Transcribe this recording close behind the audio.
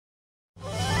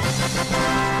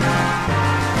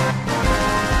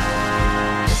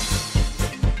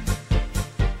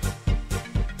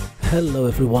Hello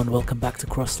everyone, welcome back to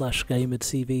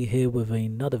 /GamerTV here with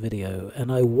another video,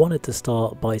 and I wanted to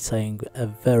start by saying a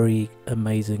very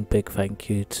amazing big thank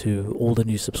you to all the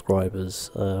new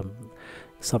subscribers.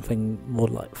 Something more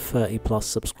like 30 plus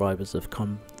subscribers have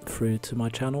come through to my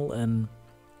channel, and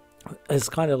it's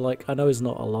kind of like, I know it's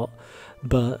not a lot,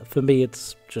 but for me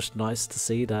it's just nice to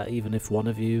see that even if one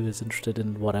of you is interested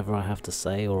in whatever I have to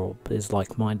say or is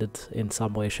like-minded in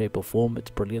some way, shape or form, it's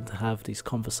brilliant to have these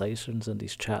conversations and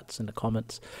these chats in the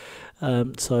comments.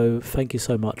 So thank you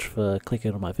so much for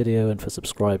clicking on my video and for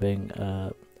subscribing.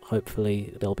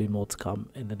 Hopefully there'll be more to come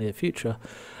in the near future.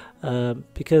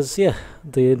 Because yeah,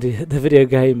 the video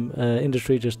game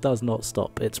industry just does not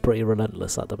stop. It's pretty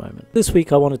relentless at the moment. This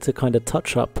week I wanted to kind of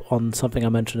touch up on something I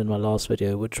mentioned in my last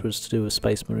video, which was to do with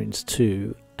Space Marines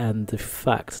 2 and the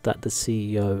fact that the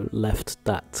CEO left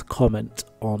that comment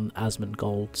on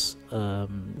Asmongold's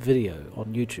video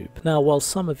on YouTube. Now, while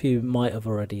some of you might have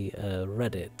already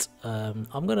read it,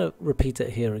 I'm going to repeat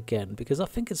it here again because I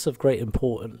think it's of great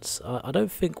importance. I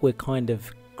don't think we're kind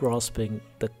of grasping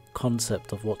the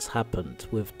concept of what's happened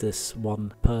with this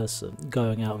one person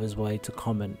going out of his way to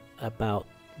comment about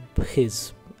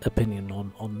his opinion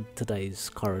on today's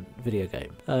current video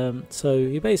game. So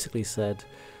he basically said,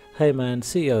 "Hey man,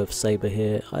 CEO of Saber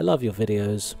here, I love your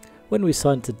videos. When we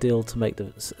signed the deal to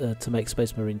make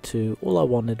Space Marine 2, all I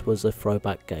wanted was a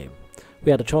throwback game.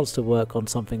 We had a chance to work on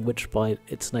something which by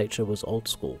its nature was old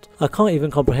schooled. I can't even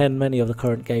comprehend many of the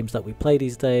current games that we play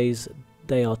these days.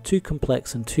 They are too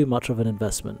complex and too much of an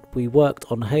investment. We worked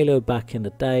on Halo back in the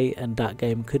day, and that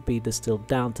game could be distilled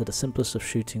down to the simplest of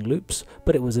shooting loops,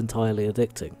 but it was entirely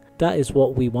addicting. That is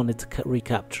what we wanted to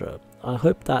recapture. I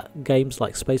hope that games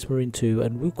like Space Marine 2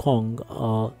 and Wukong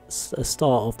are a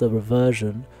start of the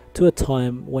reversion to a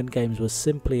time when games were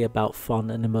simply about fun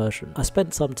and immersion. I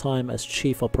spent some time as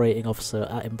Chief Operating Officer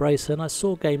at Embrace, and I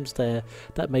saw games there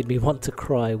that made me want to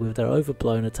cry with their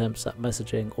overblown attempts at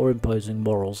messaging or imposing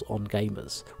morals on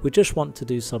gamers. We just want to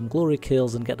do some glory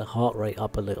kills and get the heart rate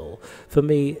up a little. For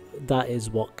me, that is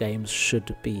what games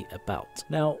should be about."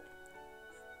 Now,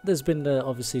 there's been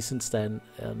obviously since then,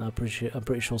 and I'm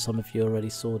pretty sure some of you already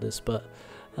saw this, but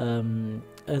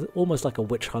almost like a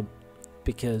witch hunt,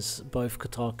 because both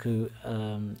Kotaku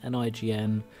and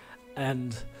IGN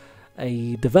and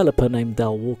a developer named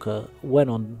Del Walker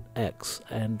went on X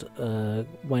and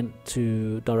went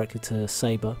directly to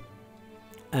Saber,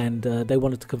 and they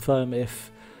wanted to confirm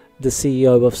if the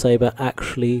CEO of Saber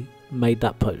actually made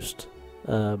that post.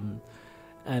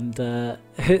 And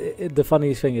the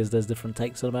funny thing is there's different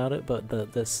takes about it, but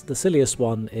the silliest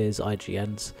one is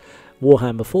IGN's.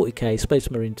 Warhammer 40k Space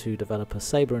Marine 2 developer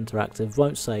Saber Interactive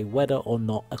won't say whether or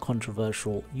not a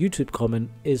controversial YouTube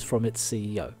comment is from its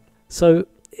CEO. So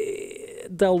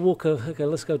Del Walker, okay,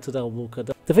 let's go to Del Walker.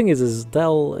 The thing is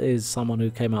Del is someone who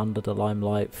came under the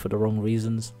limelight for the wrong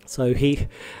reasons. So he,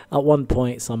 at one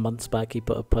point some months back, he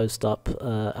put a post up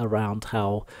around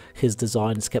how his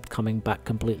designs kept coming back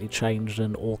completely changed,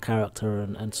 and all character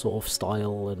and sort of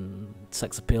style and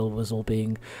sex appeal was all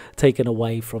being taken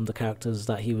away from the characters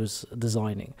that he was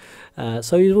designing.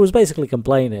 So he was basically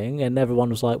complaining, and everyone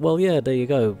was like, well, yeah, there you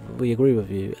go, we agree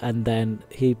with you. And then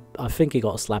I think he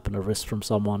got a slap in the wrist from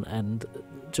someone and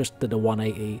just did a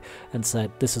 180 and said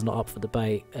this is not up for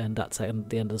debate, and that's the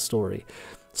end of the story.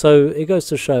 So it goes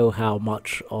to show how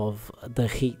much of the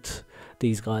heat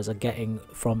these guys are getting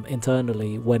from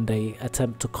internally when they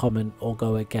attempt to comment or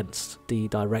go against the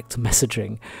direct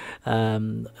messaging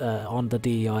on the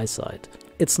DEI side.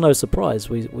 It's no surprise.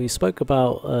 We spoke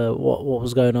about what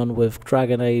was going on with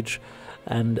Dragon Age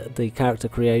and the character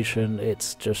creation.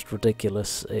 It's just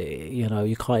ridiculous. You know,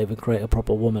 you can't even create a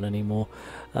proper woman anymore,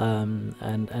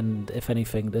 and if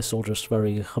anything, this all just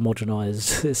very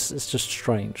homogenized. It's just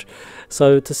strange.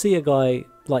 So to see a guy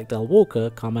like Del Walker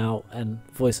come out and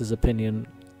voice his opinion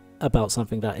about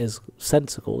something that is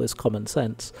sensible, is common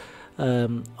sense,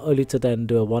 only to then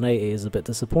do a 180 is a bit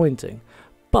disappointing.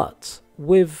 But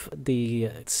with the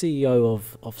CEO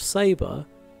of Saber,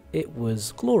 it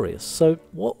was glorious. So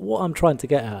what I'm trying to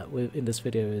get at in this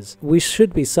video is we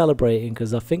should be celebrating,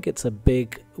 because I think it's a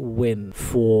big win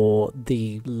for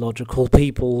the logical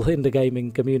people in the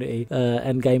gaming community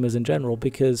and gamers in general,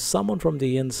 because someone from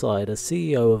the inside, a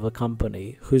CEO of a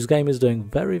company whose game is doing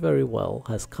very, very well,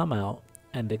 has come out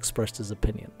and expressed his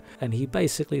opinion. And he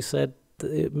basically said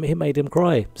it made him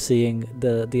cry seeing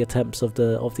the attempts of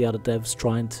the other devs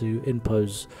trying to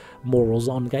impose morals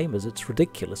on gamers. It's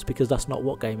ridiculous, because that's not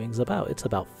what gaming's about. It's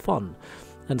about fun.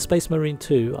 And Space Marine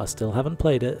 2, I still haven't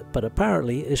played it, but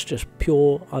apparently it's just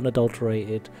pure,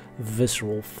 unadulterated,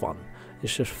 visceral fun.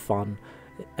 It's just fun.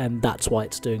 and that's why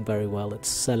it's doing very well. It's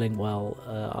selling well.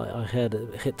 I heard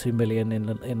it hit 2 million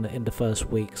in the first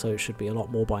week, so it should be a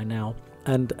lot more by now.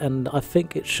 And I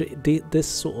think it should, this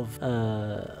sort of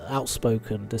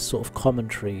outspoken, this sort of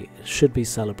commentary should be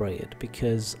celebrated,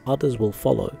 because others will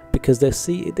follow, because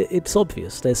it's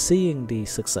obvious they're seeing the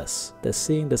success. They're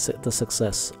seeing the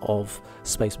success of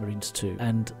Space Marines 2,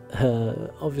 and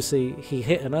obviously he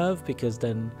hit a nerve, because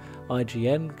then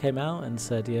IGN came out and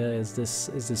said, yeah, is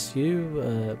this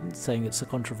you, saying it's a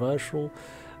controversial,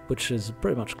 which is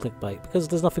pretty much clickbait, because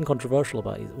there's nothing controversial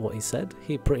about what he said.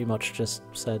 He pretty much just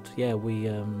said, yeah, we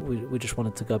just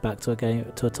wanted to go back to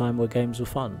a time where games were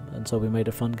fun, and so we made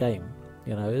a fun game.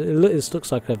 You know, it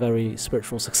looks like a very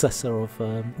spiritual successor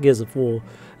of Gears of War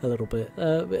a little bit,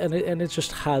 and it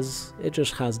just has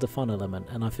the fun element,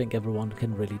 and I think everyone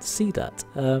can really see that.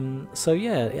 So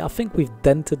yeah, I think we've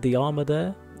dented the armor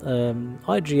there.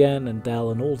 IGN and Dell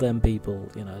and all them people,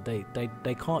 you know,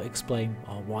 they can't explain,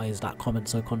 oh, why is that comment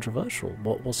so controversial?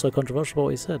 What was so controversial about what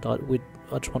he said? I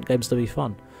just want games to be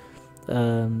fun.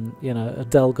 You know,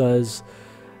 Dell goes,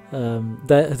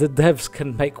 the devs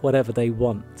can make whatever they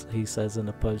want, he says in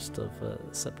a post of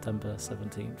September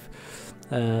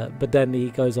 17th. But then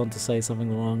he goes on to say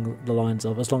something along the lines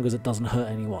of, as long as it doesn't hurt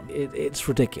anyone. It's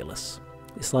ridiculous.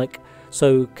 It's like,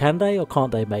 so can they or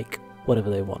can't they make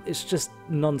whatever they want? It's just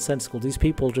nonsensical. These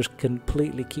people just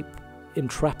completely keep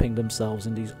entrapping themselves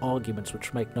in these arguments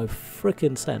which make no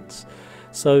freaking sense.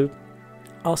 So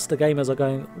us, the gamers, are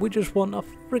going, we just want our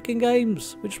freaking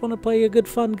games. We just want to play a good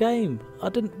fun game.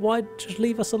 Why just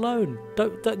leave us alone?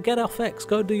 Don't get off X,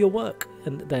 go do your work.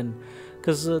 And then,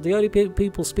 because the only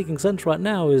people speaking sense right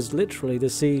now is literally the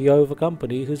CEO of a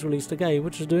company who's released a game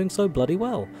which is doing so bloody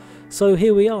well. So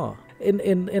here we are.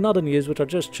 In other news, which I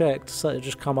just checked, so it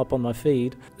just come up on my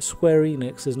feed, Square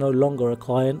Enix is no longer a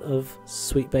client of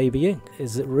Sweet Baby Inc.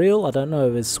 Is it real? I don't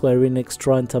know. Is Square Enix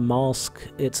trying to mask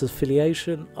its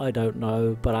affiliation? I don't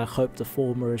know, but I hope the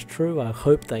former is true. I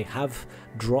hope they have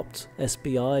dropped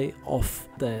SBI off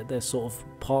their sort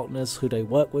of partners who they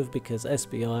work with, because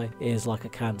SBI is like a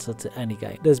cancer to any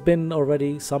game. There's been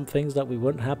already some things that we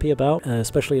weren't happy about,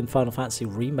 especially in Final Fantasy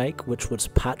Remake, which was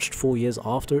patched 4 years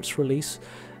after its release,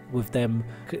 with them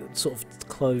sort of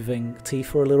clothing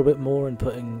Tifa a little bit more and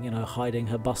putting, you know, hiding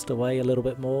her bust away a little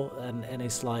bit more, and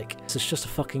it's like, it's just a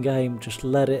fucking game, just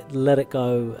let it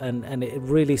go, and it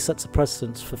really sets a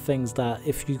precedence for things that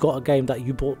if you got a game that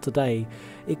you bought today,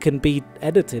 it can be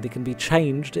edited, it can be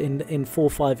changed in 4 or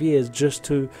 5 years, just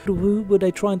to, who were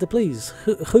they trying to please?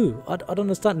 Who? I don't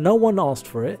understand. No one asked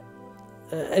for it.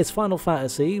 It's Final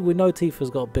Fantasy. We know Tifa's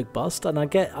got a big bust, and I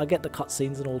get the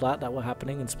cutscenes and all that were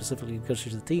happening, and specifically because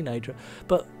she's a teenager.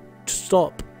 But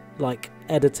stop like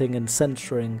editing and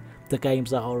censoring the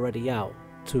games that are already out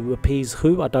to appease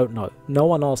who? I don't know. No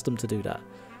one asked them to do that.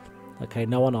 Okay,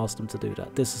 no one asked them to do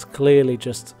that. This is clearly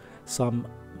just some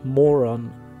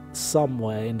moron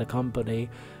somewhere in the company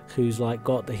who's like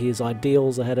got his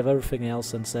ideals ahead of everything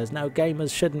else and says, no,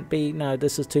 gamers shouldn't be, no,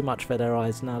 this is too much for their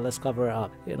eyes, no, let's cover it up.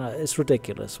 You know, it's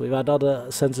ridiculous. We've had other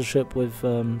censorship with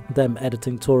them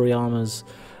editing Toriyama's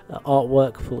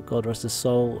artwork, for God rest his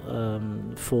soul,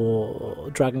 for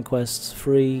Dragon Quest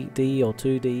 3D or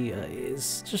 2D.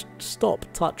 It's just stop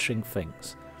touching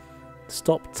things.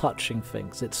 Stop touching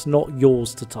things. It's not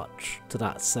yours to touch, to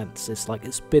that sense. It's like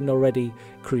it's been already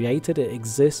created, it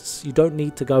exists. You don't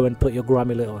need to go and put your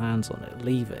grimy little hands on it.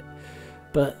 Leave it.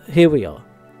 But here we are.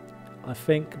 I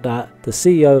think that the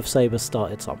CEO of Saber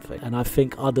started something, and I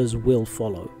think others will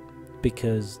follow,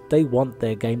 because they want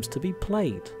their games to be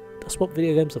played. That's what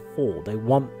video games are for. They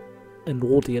want an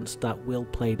audience that will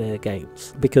play their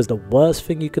games. Because the worst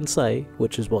thing you can say,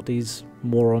 which is what these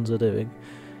morons are doing,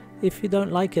 if you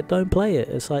don't like it, don't play it.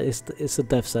 It's like it's a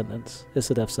death sentence.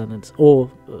 It's a death sentence.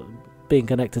 Or being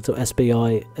connected to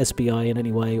SBI in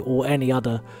any way, or any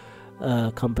other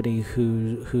company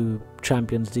who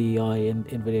champions DEI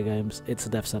in video games. It's a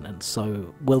death sentence.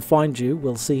 So we'll find you.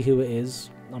 We'll see who it is.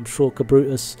 I'm sure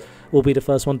Cabrutus will be the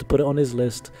first one to put it on his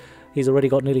list. He's already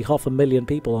got nearly 500,000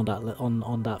 people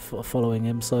on that following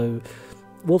him. So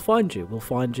we'll find you,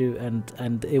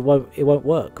 and it won't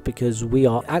work, because we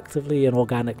are actively and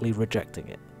organically rejecting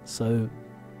it. So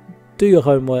do your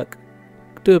homework,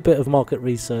 do a bit of market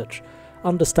research,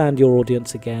 understand your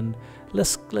audience again.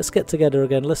 Let's get together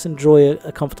again. Let's enjoy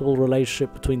a comfortable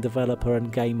relationship between developer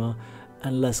and gamer,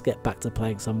 and let's get back to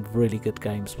playing some really good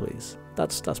games, please.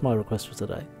 That's my request for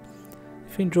today.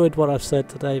 If you enjoyed what I've said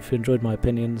today, if you enjoyed my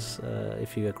opinions,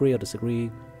 if you agree or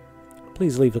disagree,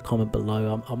 please leave a comment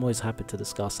below. I'm always happy to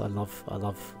discuss. I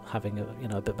love having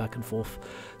a bit back and forth.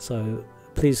 So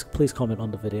please comment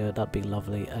on the video, that'd be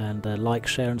lovely, and like,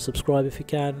 share and subscribe if you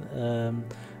can,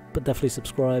 but definitely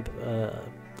subscribe.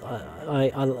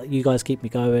 You guys keep me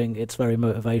going. It's very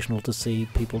motivational to see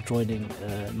people joining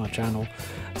my channel.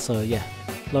 So yeah,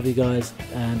 love you guys,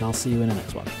 and I'll see you in the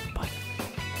next one. Bye.